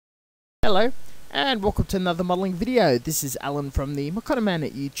Hello and welcome to another modelling video. This is Alan from the Mokanaman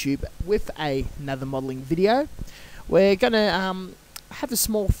at YouTube with another modelling video. We're going to have a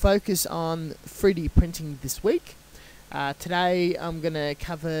small focus on 3D printing this week. Today I'm going to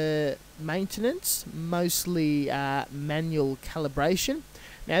cover maintenance, mostly manual calibration.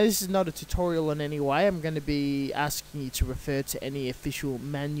 Now this is not a tutorial in any way. I'm going to be asking you to refer to any official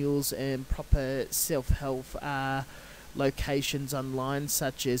manuals and proper self-help locations online,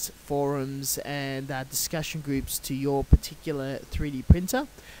 such as forums and discussion groups to your particular 3D printer,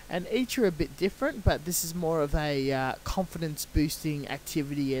 and each are a bit different, but this is more of a confidence boosting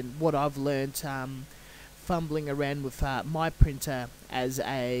activity and what I've learned fumbling around with my printer as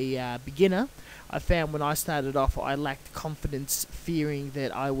a beginner. I found when I started off I lacked confidence, fearing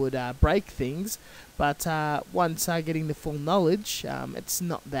that I would break things, but once getting the full knowledge, it's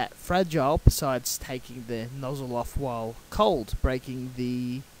not that fragile, besides taking the nozzle off while cold, breaking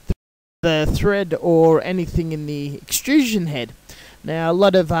the thread or anything in the extrusion head. Now a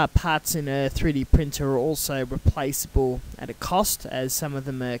lot of parts in a 3D printer are also replaceable at a cost, as some of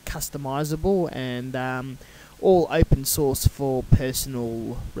them are customizable and all open source for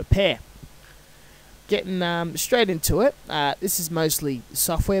personal repair. Getting straight into it, this is mostly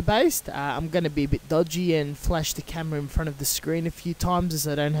software based. I'm going to be a bit dodgy and flash the camera in front of the screen a few times, as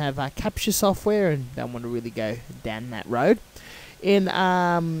I don't have capture software and don't want to really go down that road. In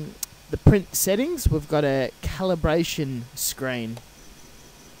the print settings, we've got a calibration screen.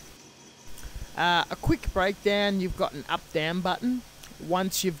 A quick breakdown: you've got an up-down button.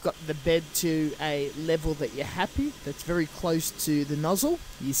 Once you've got the bed to a level that you're happy, that's very close to the nozzle,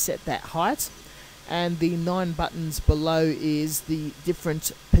 you set that height. And the 9 buttons below is the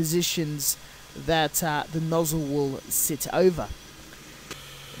different positions that the nozzle will sit over.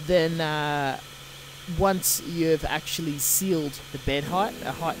 Then once you've actually sealed the bed height,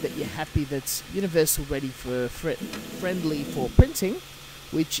 a height that you're happy, that's universal ready for friendly for printing,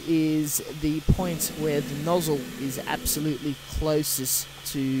 which is the point where the nozzle is absolutely closest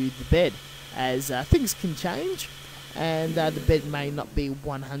to the bed, as things can change and the bed may not be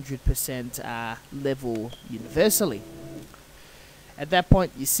 100% level universally. At that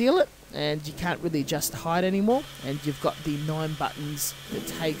point you seal it, and you can't really adjust the height anymore, and you've got the 9 buttons that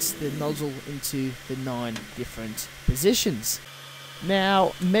takes the nozzle into the 9 different positions.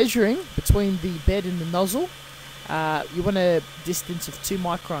 Now, measuring between the bed and the nozzle, you want a distance of 2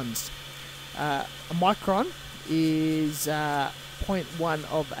 microns. A micron is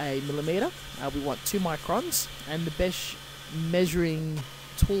 0.1 of a millimeter. We want 2 microns, and the best measuring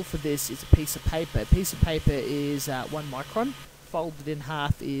tool for this is a piece of paper. A piece of paper is 1 micron, folded in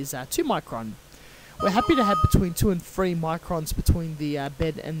half is 2 micron. We're happy to have between 2 and 3 microns between the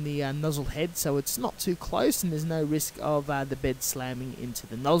bed and the nozzle head, so it's not too close and there's no risk of the bed slamming into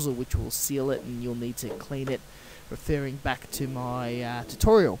the nozzle, which will seal it and you'll need to clean it, referring back to my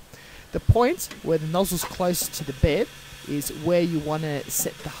tutorial. The point where the nozzle's close to the bed is where you want to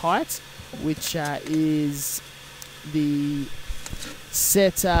set the height, which is the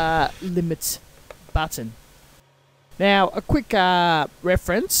set limit button. Now, a quick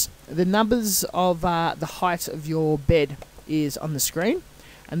reference: the numbers of the height of your bed is on the screen,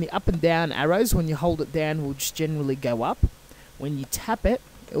 and the up and down arrows, when you hold it down, will just generally go up. When you tap it,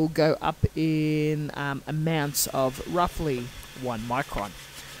 it will go up in amounts of roughly 1 micron.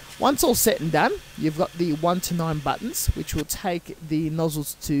 Once all set and done, you've got the 1 to 9 buttons, which will take the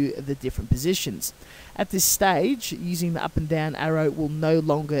nozzles to the different positions. At this stage, using the up and down arrow will no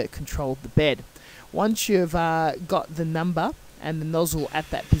longer control the bed. Once you've got the number and the nozzle at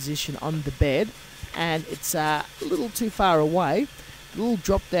that position on the bed, and it's a little too far away, the little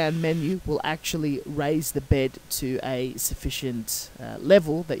drop down menu will actually raise the bed to a sufficient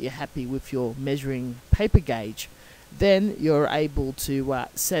level that you're happy with your measuring paper gauge. Then you're able to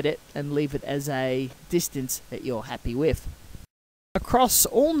set it and leave it as a distance that you're happy with. Across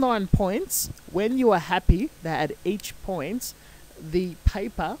all 9 points, when you are happy that at each point the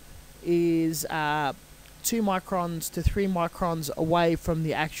paper is 2 microns to 3 microns away from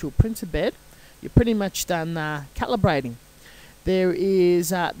the actual printer bed, you're pretty much done calibrating. There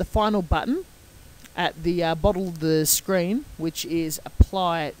is the final button at the bottom of the screen, which is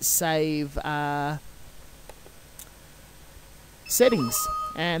apply, save settings,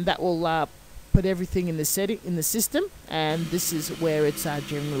 and that will put everything in the system, and this is where it's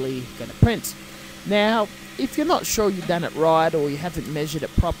generally going to print. Now, if you're not sure you've done it right or you haven't measured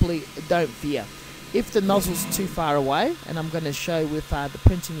it properly, don't fear. If the nozzle's too far away, and I'm going to show with the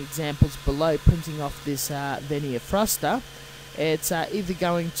printing examples below, printing off this veneer thruster, It's either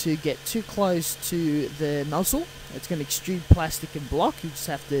going to get too close to the nozzle, it's going to extrude plastic and block, you just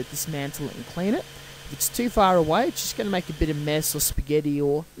have to dismantle it and clean it. If it's too far away, it's just going to make a bit of mess or spaghetti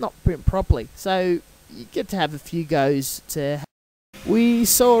or not print properly. So you get to have a few goes to. We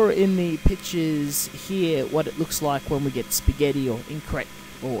saw in the pictures here what it looks like when we get spaghetti or incorrect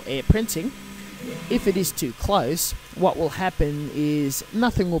or air printing. If it is too close, what will happen is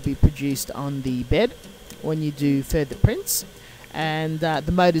nothing will be produced on the bed when you do further prints, and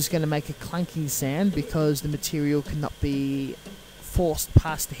the motor is going to make a clanking sound because the material cannot be forced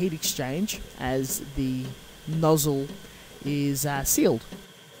past the heat exchange as the nozzle is sealed.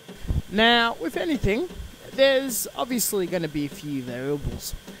 Now, with anything, there's obviously going to be a few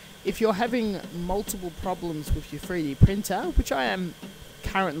variables. If you're having multiple problems with your 3D printer, which I am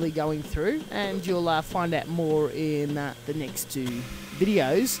currently going through, and you'll find out more in the next two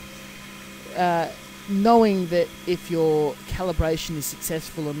videos, knowing that if your calibration is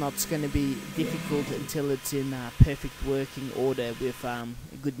successful or not is going to be difficult until it's in perfect working order with a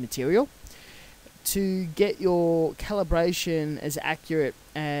good material. To get your calibration as accurate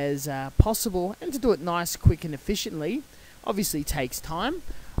as possible and to do it nice, quick and efficiently obviously takes time.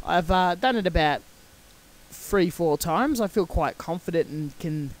 I've done it about 3-4 times. I feel quite confident and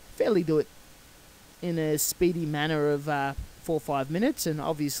can fairly do it in a speedy manner of 4 or 5 minutes, and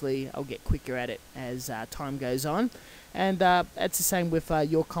obviously I'll get quicker at it as time goes on. And that's the same with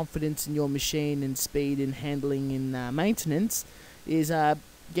your confidence in your machine and speed and handling in maintenance is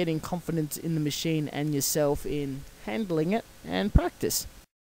getting confidence in the machine and yourself in handling it and practice.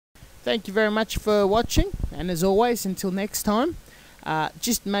 Thank you very much for watching, and as always, until next time,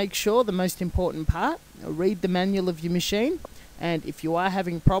 just make sure, the most important part, read the manual of your machine, and if you are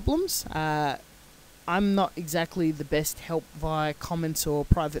having problems, I'm not exactly the best help via comments or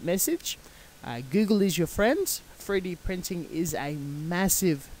private message. Google is your friend. 3D printing is a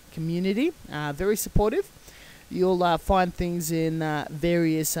massive community, very supportive. You'll find things in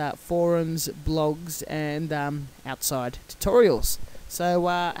various forums, blogs, and outside tutorials. So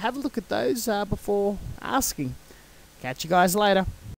have a look at those before asking. Catch you guys later.